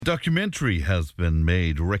Documentary has been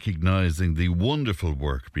made recognising the wonderful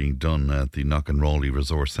work being done at the Knockanrawley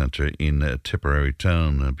Resource Centre in Tipperary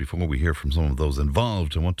Town. Before we hear from some of those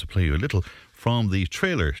involved, I want to play you a little from the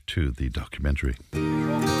trailer to the documentary.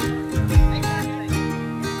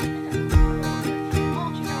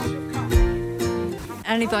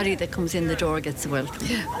 Anybody that comes in the door gets a welcome,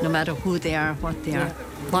 no matter who they are, what they are,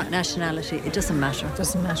 what nationality, it doesn't matter. It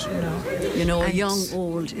doesn't matter, no. You know, young,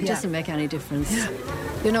 old, it doesn't make any difference. Yeah.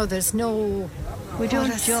 You know, there's no... We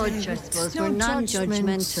don't judge, I suppose. We're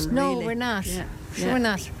non-judgmental, No, really. we're not. Yeah. We're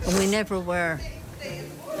not. And we never were.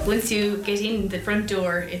 Once you get in the front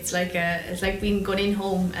door, it's like being gone in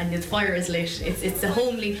home and the fire is lit. It's a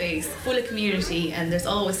homely place, full of community, and there's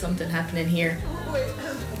always something happening here.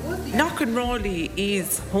 Knockanrawley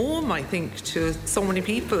is home, I think, to so many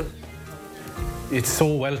people. It's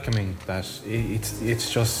so welcoming that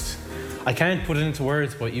it's just... I can't put it into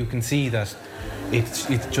words, but you can see that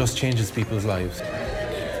it just changes people's lives.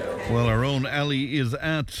 Well, our own Ali is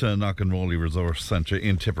at Knockanrawley Resource Centre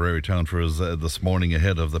in Tipperary Town for us this morning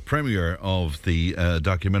ahead of the premiere of the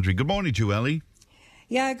documentary. Good morning to you, Ali.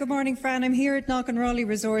 Yeah, good morning, Fran. I'm here at Knockanrawley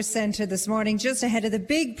Resource Centre this morning, just ahead of the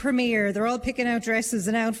big premiere. They're all picking out dresses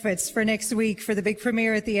and outfits for next week for the big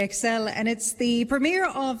premiere at the Excel, and it's the premiere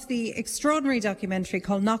of the extraordinary documentary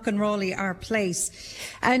called Knockanrawley, Our Place.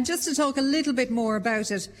 And just to talk a little bit more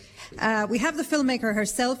about it, we have the filmmaker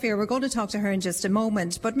herself here. We're going to talk to her in just a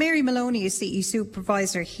moment. But Mary Maloney is CE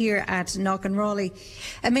Supervisor here at Knockanrawley.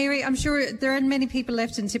 Mary, I'm sure there aren't many people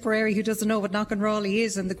left in Tipperary who doesn't know what Knockanrawley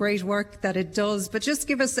is and the great work that it does. But just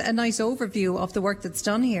give us a nice overview of the work that's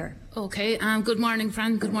done here. Okay, good morning,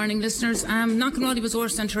 Fran. Good morning, listeners. Knockanrawley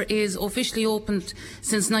Resource Centre is officially opened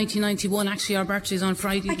since 1991. Actually, our birthday is on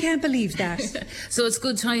Friday. I can't believe that. So it's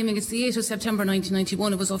good timing. It's the 8th of September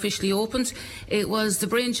 1991 it was officially opened. It was the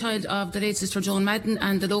brainchild of the late Sister Joan Madden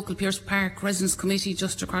and the local Pearse Park Residents Committee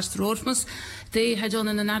just across the road from us. They had done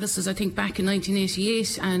an analysis, I think, back in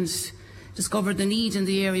 1988 and discovered the need in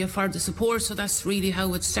the area for the support, so that's really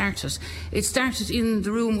how it started. It started in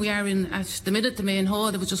the room we are in at the minute, the main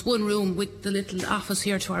hall. There was just one room with the little office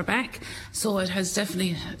here to our back, so it has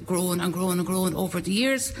definitely grown and grown and grown over the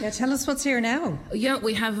years. Yeah, tell us what's here now. Yeah,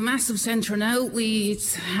 we have a massive centre now.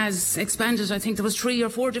 It has expanded. I think there was 3 or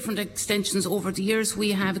 4 different extensions over the years.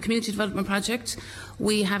 We have a community development project,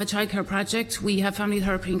 we have a childcare project, we have family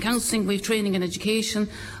therapy and counselling, we have training and education,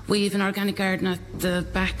 we have an organic garden at the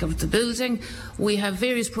back of the building, we have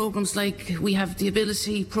various programmes like we have the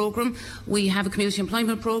Ability programme, we have a community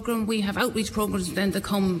employment programme, we have outreach programmes then that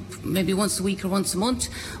come maybe once a week or once a month,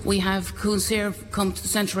 we have Coon Serve come to the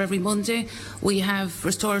centre every Monday, we have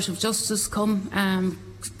restorative justice come,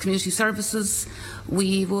 community services.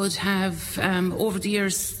 We would have, over the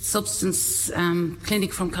years, substance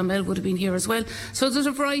clinic from Carmel would have been here as well. So there's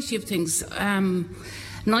a variety of things.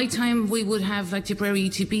 Night time we would have, like Tipperary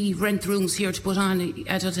ETB, rent rooms here to put on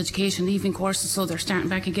adult education evening courses, so they're starting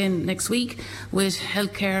back again next week with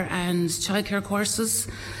healthcare and childcare courses.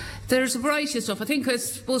 There's a variety of stuff. I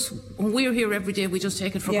suppose when we're here every day, we just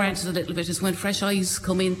take it for granted a little bit. Is when fresh eyes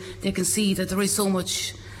come in, they can see that there is so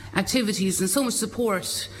much activities and so much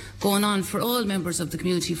support going on for all members of the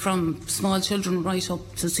community, from small children right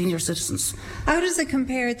up to senior citizens. How does it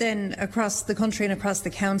compare then across the country and across the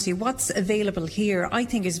county? What's available here I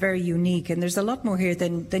think is very unique, and there's a lot more here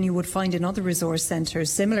than you would find in other resource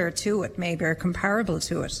centres similar to it maybe, or comparable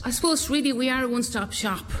to it. I suppose really we are a one-stop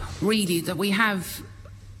shop, really, that we have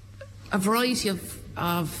a variety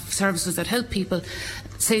of services that help people.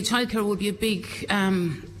 Say childcare would be a big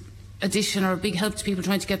addition or a big help to people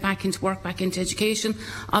trying to get back into work, back into education.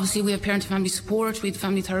 Obviously we have parent and family support, we have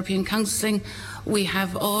family therapy and counselling, we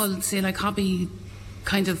have all, say, like hobby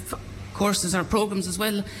kind of courses or programmes as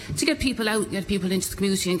well to get people out, get people into the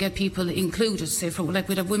community and get people included. Say, for like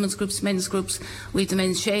we'd have women's groups, men's groups, we have the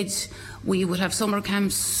men's shed, we would have summer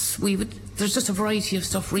camps, there's just a variety of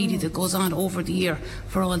stuff really that goes on over the year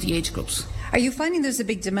for all the age groups. Are you finding there's a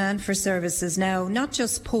big demand for services now, not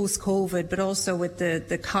just post-COVID, but also with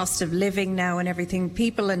the cost of living now and everything?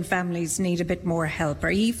 People and families need a bit more help.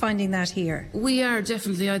 Are you finding that here? We are,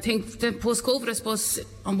 definitely. I think that post-COVID, I suppose,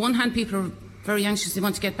 on one hand, people are very anxious. They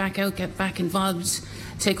want to get back out, get back involved,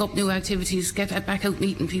 take up new activities, get back out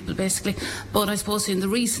meeting people, basically. But I suppose in the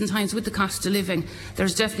recent times, with the cost of living,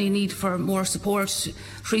 there's definitely a need for more support.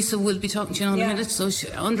 Teresa will be talking to you in a minute. So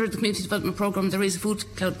under the Community Development Programme, there is a Food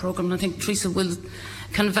Cloud Programme, and I think Teresa will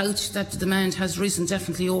can vouch that the demand has risen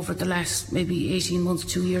definitely over the last maybe 18 months,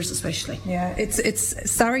 2 years especially. Yeah,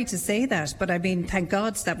 it's sorry to say that, but I mean, thank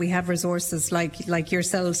God that we have resources like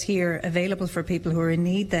yourselves here available for people who are in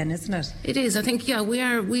need then, isn't it? It is. I think, yeah,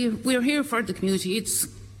 we're here for the community. It's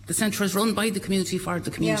The centre is run by the community for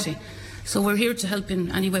the community. So we're here to help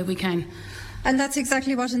in any way we can. And that's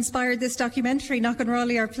exactly what inspired this documentary,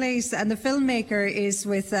 Knockanrawley Our Place. And the filmmaker is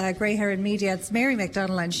with Grey Heron Media. It's Mary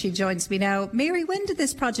McDonnell, and she joins me now. Mary, when did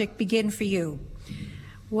this project begin for you?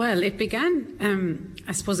 Well, it began,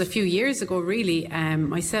 I suppose, a few years ago, really.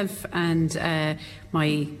 Myself and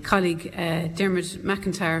my colleague Dermot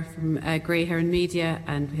McIntyre from Grey Heron Media,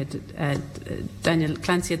 and we had Daniel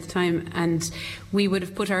Clancy at the time, and we would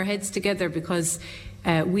have put our heads together because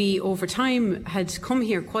we, over time, had come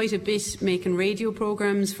here quite a bit, making radio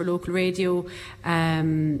programmes for local radio,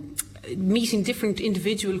 meeting different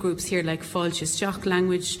individual groups here, like Fáilte Isteach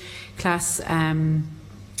language class,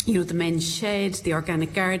 the Men's Shed, the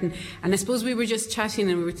Organic Garden. And I suppose we were just chatting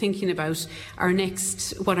and we were thinking about what our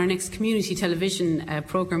next community television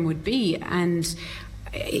programme would be. And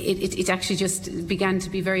it actually just began to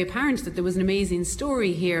be very apparent that there was an amazing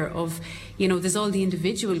story here of, there's all the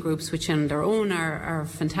individual groups which on their own are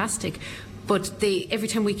fantastic. But every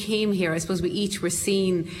time we came here, I suppose we each were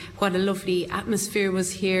seeing what a lovely atmosphere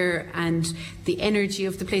was here and the energy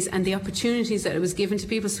of the place and the opportunities that it was given to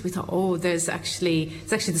people. So we thought, it's actually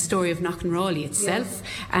the story of Knockanrawley itself,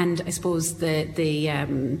 and I suppose the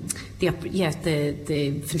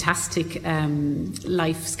fantastic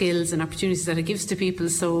life skills and opportunities that it gives to people.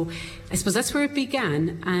 So I suppose that's where it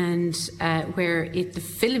began, and where the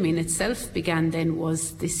filming itself began then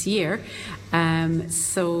was this year.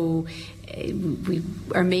 We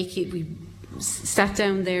sat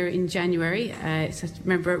down there in January. I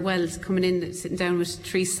remember it well, coming in, sitting down with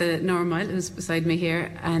Teresa Normile, who's beside me here,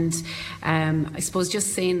 and I suppose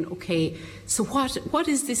just saying, okay, so what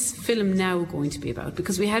is this film now going to be about?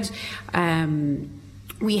 Because we had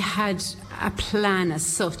a plan as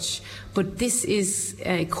such, but this is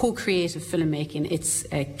co-creative filmmaking. It's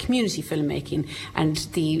community filmmaking, and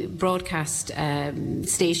the broadcast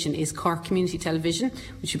station is Cork Community Television,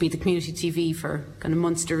 which would be the community TV for kind of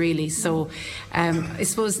Munster, really. So I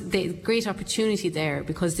suppose the great opportunity there,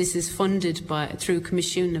 because this is funded through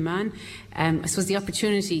Comisiún na Man, I suppose the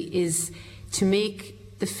opportunity is to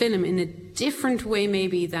make the film in a different way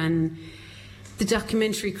maybe than the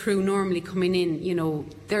documentary crew normally coming in.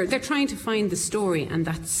 They're trying to find the story, and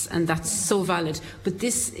that's so valid. But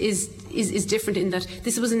this is different in that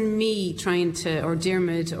this wasn't me trying to, or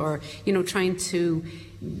Dermot, or trying to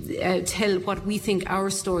tell what we think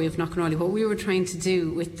our story of Knockanrawley. What we were trying to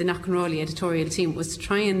do with the Knockanrawley editorial team was to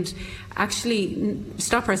try and actually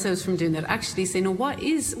stop ourselves from doing that. Actually say, no, what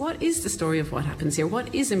is the story of what happens here?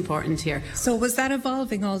 What is important here? So was that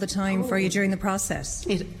evolving all the time for you during the process?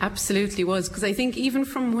 It absolutely was, because I think even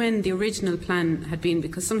from when the original plan had been,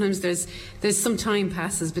 because sometimes there's some time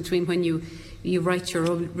passes between when you write your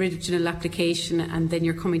original application and then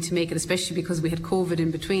you're coming to make it, especially because we had COVID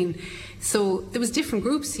in between. So there was different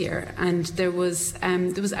groups here, and there was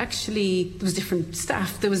different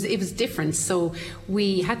staff. It was different. So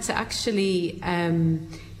we had to actually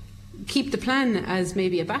keep the plan as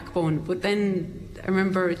maybe a backbone. But then I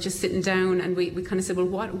remember just sitting down and we kind of said, well,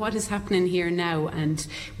 what is happening here now? And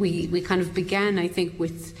we kind of began, I think,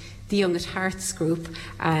 with the Young at Hearts group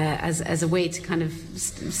as a way to kind of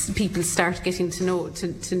people start getting to know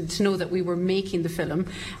that we were making the film,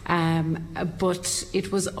 but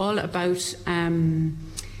it was all about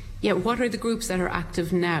what are the groups that are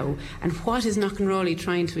active now, and what is Knockanrawley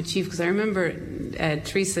trying to achieve? Because I remember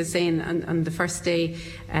Teresa saying on the first day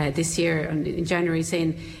this year, in January,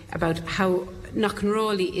 saying about how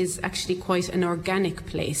Knockanrawley is actually quite an organic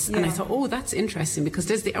place. And I thought, that's interesting, because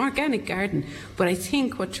there's the organic garden, but I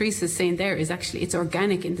think what Teresa's saying there is actually it's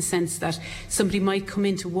organic in the sense that somebody might come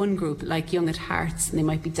into one group like Young at Hearts, and they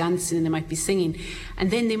might be dancing and they might be singing, and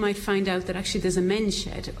then they might find out that actually there's a men's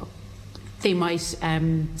shed. They might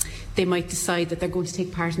decide that they're going to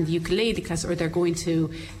take part in the ukulele class, or they're going to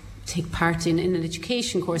take part in an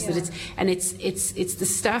education course. That it's the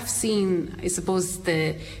staff seeing, I suppose,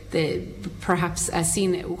 the perhaps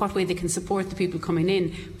seeing what way they can support the people coming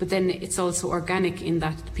in, but then it's also organic in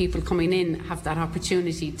that the people coming in have that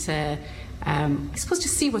opportunity to I suppose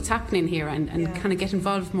just see what's happening here and kind of get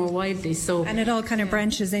involved more widely. So, and it all kind of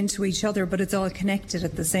branches into each other, but it's all connected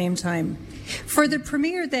at the same time. For the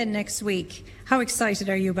premiere then next week, how excited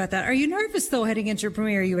are you about that? Are you nervous though heading into your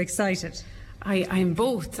premiere? Are you excited? I'm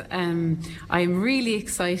both. I'm really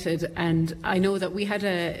excited, and I know that we had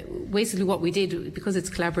basically what we did, because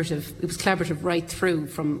it's collaborative, it was collaborative right through,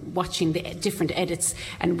 from watching the different edits,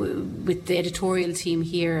 and with the editorial team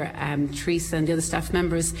here, Teresa and the other staff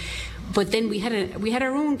members. But then we had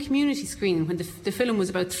our own community screening when the film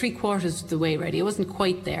was about 3/4 of the way ready. It wasn't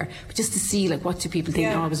quite there, but just to see what do people think.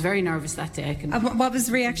 I was very nervous that day. What was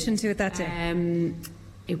the reaction to it that day?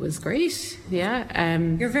 It was great, yeah.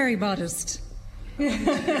 You're very modest.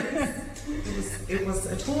 It was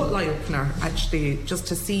a total eye-opener, actually, just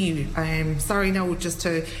to see.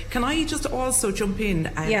 Can I just also jump in?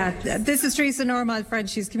 This is Teresa Normal, friend.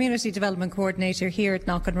 She's Community Development Coordinator here at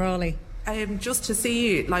Knockanrawley. Just to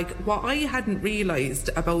say, what I hadn't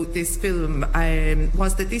realised about this film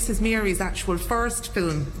was that this is Mary's actual first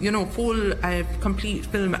film, full, complete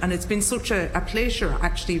film, and it's been such a pleasure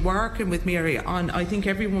actually working with Mary on, I think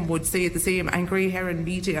everyone would say the same, and Grey Heron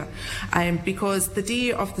Media, because the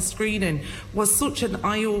day of the screening was such an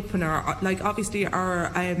eye-opener. Obviously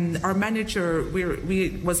our manager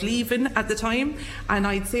was leaving at the time, and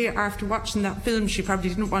I'd say after watching that film she probably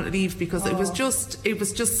didn't want to leave, because it was just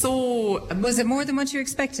so. Was it more than what you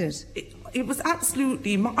expected? It was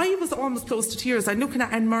absolutely. I was almost close to tears. I'm looking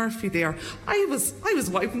at Anne Murphy there. I was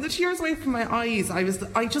wiping the tears away from my eyes.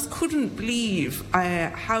 I just couldn't believe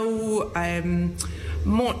how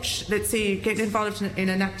much, let's say, getting involved in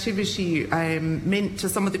an activity meant to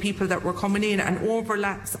some of the people that were coming in, and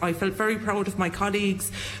overlaps. I felt very proud of my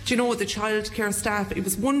colleagues. Do you know, the childcare staff? It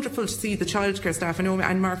was wonderful to see the childcare staff. I know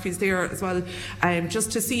Anne Murphy's there as well.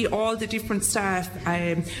 Just to see all the different staff.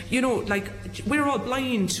 We're all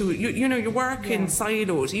blind to, you're working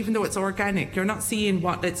siloed, even though it's organic. You're not seeing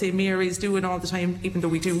what, let's say, Mary's doing all the time, even though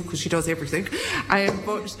we do, because she does everything.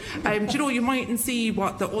 You mightn't see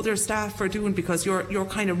what the other staff are doing, because you're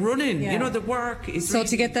kind of running. The work is so really,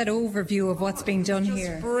 to get that overview of what's being done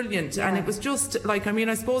here, brilliant. And it was just I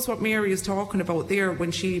suppose what Mary is talking about there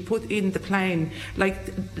when she put in the plan, life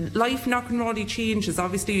in Knockanrawley changes.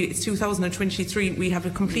 Obviously it's 2023, we have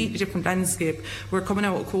a completely different landscape. We're coming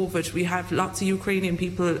out of COVID, we have lots of Ukrainian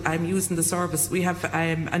people using the service, we have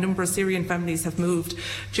a number of Syrian families have moved.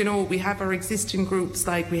 We have our existing groups,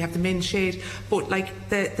 we have the Men's Shed, but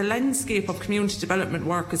the landscape of community development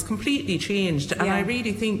work is completely changed. And I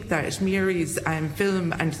really think that Mary's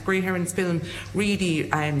film and Grey Heron's film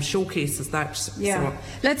really showcases that. So.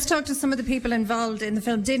 Let's talk to some of the people involved in the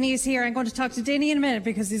film. Dinny is here. I'm going to talk to Dinny in a minute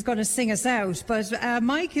because he's going to sing us out. But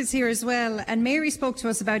Mike is here as well, and Mary spoke to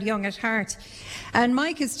us about Young at Heart. And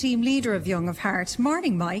Mike is team leader of Young at Heart.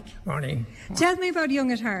 Morning, Mike. Morning. Tell me about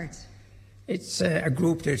Young at Heart. It's a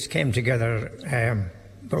group that came together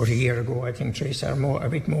about a year ago, I think, Teresa, a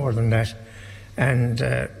bit more than that.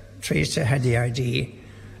 And Teresa had the idea,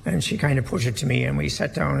 and she kind of put it to me, and we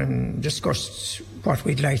sat down and discussed what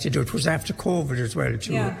we'd like to do. It was after COVID as well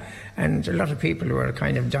too, and a lot of people were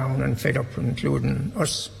kind of down and fed up, including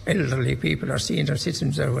us elderly people or senior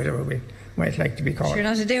citizens or whatever we might like to be called. You're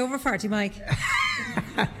not a day over 40, Mike.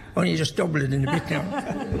 Only just doubled it in a bit now.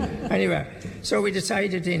 Anyway, so we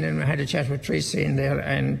decided and had a chat with Teresa in there,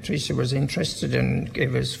 and Teresa was interested and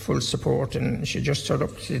gave us full support, and she just stood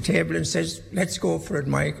up to the table and says, let's go for it,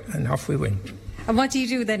 Mike, and off we went. And what do you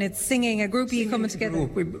do then? It's singing, a group of you coming together?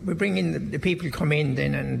 We bring in the people come in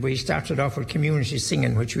then, and we started off with community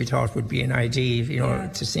singing, which we thought would be an idea,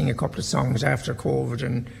 to sing a couple of songs after COVID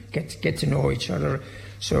and get to know each other.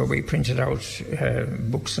 So we printed out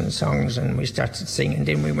books and songs, and we started singing.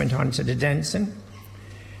 Then we went on to the dancing,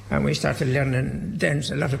 and we started learning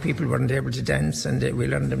dance. A lot of people weren't able to dance, and we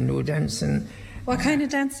learned them new dancing. What kind of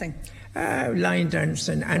dancing? Line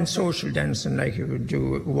dancing and social dancing, like you would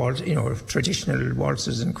do waltz, traditional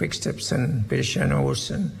waltzes and quick steps and bit of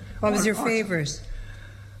shannos. And what was your favourite?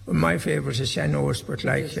 My favourite is shannos, but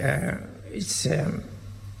it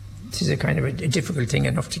is a kind of a difficult thing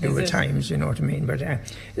enough to do at times, you know what I mean. But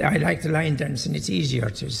I like the line dancing. It's easier.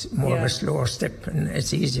 It's more of a slower step, and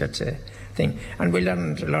it's easier to think. And we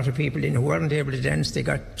learned a lot of people who weren't able to dance. They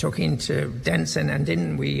got took into dancing, and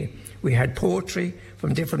then we had poetry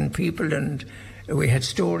from different people, and we had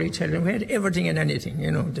storytelling. We had everything and anything,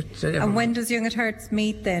 And when does Young at Heart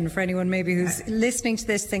meet then, for anyone maybe who's listening to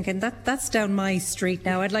this thinking, that's down my street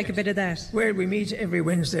now, I'd like a bit of that? Well, we meet every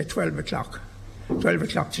Wednesday at 12 o'clock. 12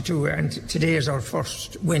 o'clock to 2, and today is our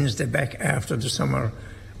first Wednesday back after the summer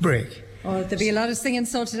break. Oh, there'll be a lot of singing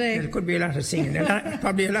so today. There could be a lot of singing,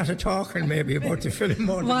 probably a lot of talking maybe about the film.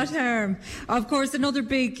 What harm? Of course, another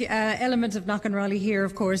big element of Knockanrawley here,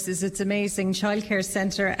 of course, is its amazing childcare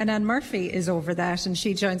centre, and Anne Murphy is over that, and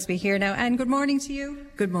she joins me here now. Anne, good morning to you.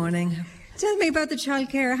 Good morning. Tell me about the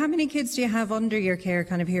childcare. How many kids do you have under your care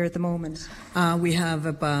kind of here at the moment? We have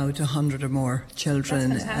about 100 or more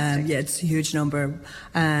children. That's fantastic. It's a huge number.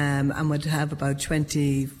 And we'd have about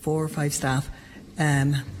 24 or 5 staff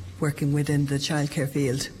working within the childcare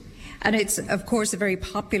field. And it's, of course, a very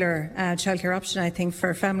popular childcare option, I think,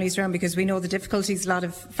 for families around, because we know the difficulties a lot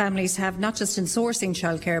of families have, not just in sourcing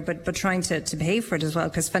childcare, but trying to pay for it as well,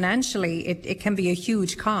 because financially it can be a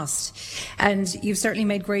huge cost. And you've certainly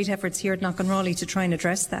made great efforts here at Knockanrawley to try and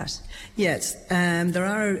address that. Yes, there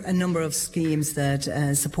are a number of schemes that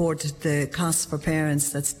support the costs for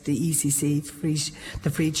parents. That's the ECC, the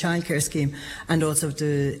free childcare scheme, and also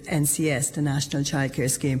the NCS, the National Childcare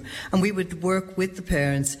Scheme. And we would work with the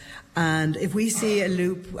parents, and if we see a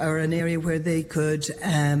loop or an area where they could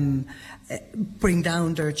bring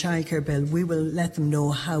down their childcare bill, we will let them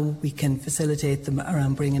know how we can facilitate them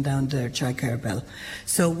around bringing down their childcare bill.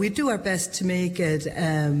 So we do our best to make it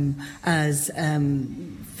as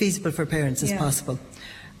feasible for parents as possible.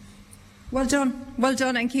 Well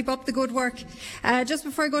done, and keep up the good work. Just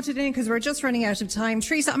before I go to Dinny, because we're just running out of time,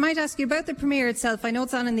 Teresa, I might ask you about the premiere itself. I know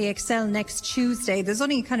it's on in the Excel next Tuesday. There's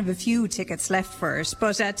only kind of a few tickets left for it,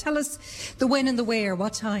 but tell us the when and the where,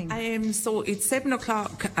 what time? So it's 7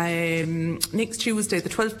 o'clock next Tuesday, the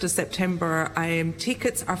 12th of September.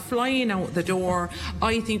 Tickets are flying out the door.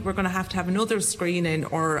 I think we're going to have another screening,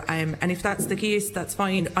 and if that's the case, that's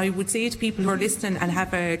fine. I would say to people who are listening and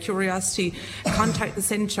have a curiosity, contact the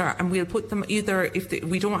centre, and we'll put them either, if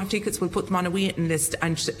we don't have tickets, we'll put them on a waiting list,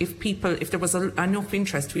 and if there was enough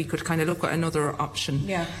interest, we could kind of look at another option.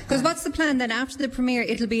 Yeah, because what's the plan then after the premiere?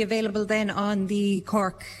 It'll be available then on the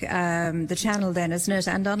Cork, the channel then, isn't it,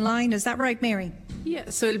 and online, is that right, Mary?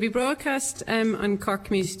 Yeah, so it'll be broadcast on Cork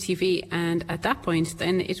Community TV, and at that point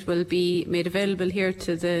then it will be made available here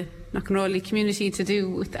to the Knockanrawley community to do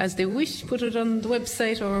with as they wish, put it on the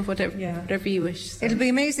website or whatever you wish. So. It'll be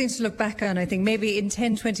amazing to look back on, I think. Maybe in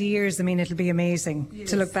 10, 20 years, it'll be amazing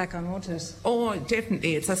to look back on, won't it? Oh,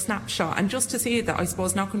 definitely. It's a snapshot. And just to say that, I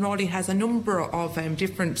suppose Knockanrawley has a number of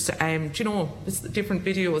different, different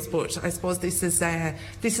videos, but I suppose this is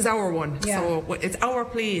our one. Yeah. So it's our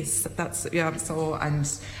place. So, and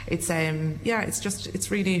it's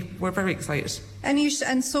it's really, we're very excited.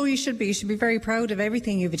 And so you should be. You should be very proud of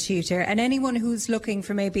everything you've achieved here. And anyone who's looking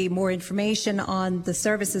for maybe more information on the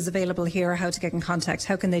services available here, or how to get in contact,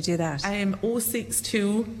 how can they do that?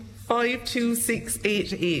 062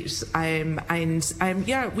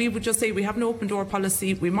 52688. We would just say we have an open door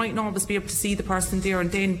policy. We might not always be able to see the person there and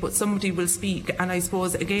then, but somebody will speak. And I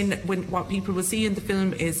suppose again, what people will see in the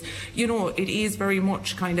film is, it is very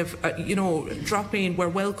much kind of, drop in, we're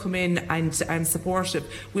welcoming and supportive.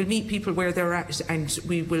 We'll meet people where they're at, and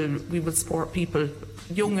we will support people,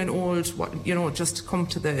 young and old. Just come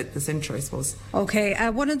to the centre, I suppose. Okay,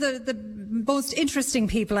 one of the most interesting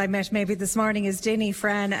people I met maybe this morning is Dinny,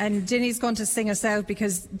 Fran, and Dinny's going to sing us out,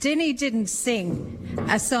 because Dinny didn't sing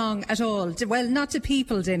a song at all. Well, not to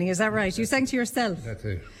people, Dinny, is that right? You sang to yourself. That's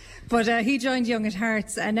it. But he joined Young at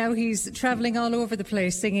Hearts, and now he's travelling all over the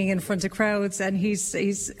place singing in front of crowds, and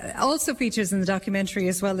he's also features in the documentary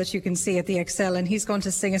as well that you can see at the Excel, and he's going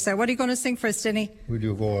to sing us out. What are you going to sing for us, Dinny? Will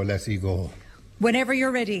you go or let's he go? Whenever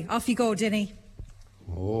you're ready, off you go, Dinny.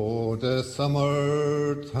 Oh, the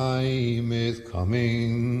summer time is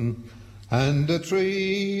coming, and the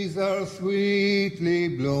trees are sweetly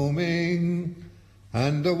blooming,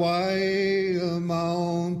 and the wild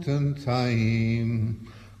mountain thyme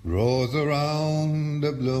grows around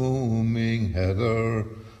the blooming heather.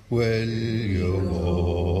 Will you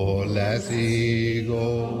go, lassie,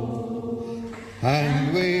 go?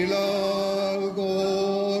 And we'll all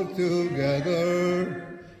go together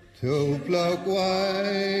to pluck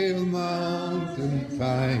wild mountain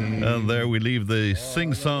thyme. And there we leave the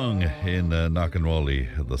sing-song in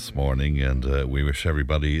Knockanrawley this morning, and we wish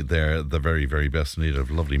everybody there the very, very best. Indeed,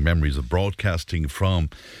 of lovely memories of broadcasting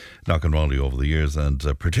from Knockanrawley over the years, and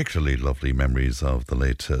particularly lovely memories of the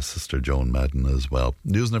late Sister Joan Madden as well.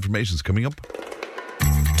 News and information is coming up.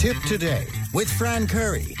 Tip today with Fran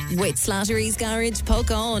Curry. With Slattery's Garage, puck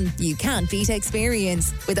on. You can't beat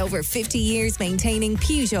experience. With over 50 years maintaining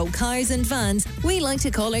Peugeot cars and vans, we like to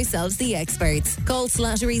call ourselves the experts. Call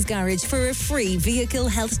Slattery's Garage for a free vehicle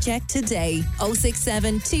health check today.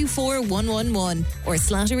 067 24111 or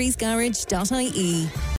slatterysgarage.ie.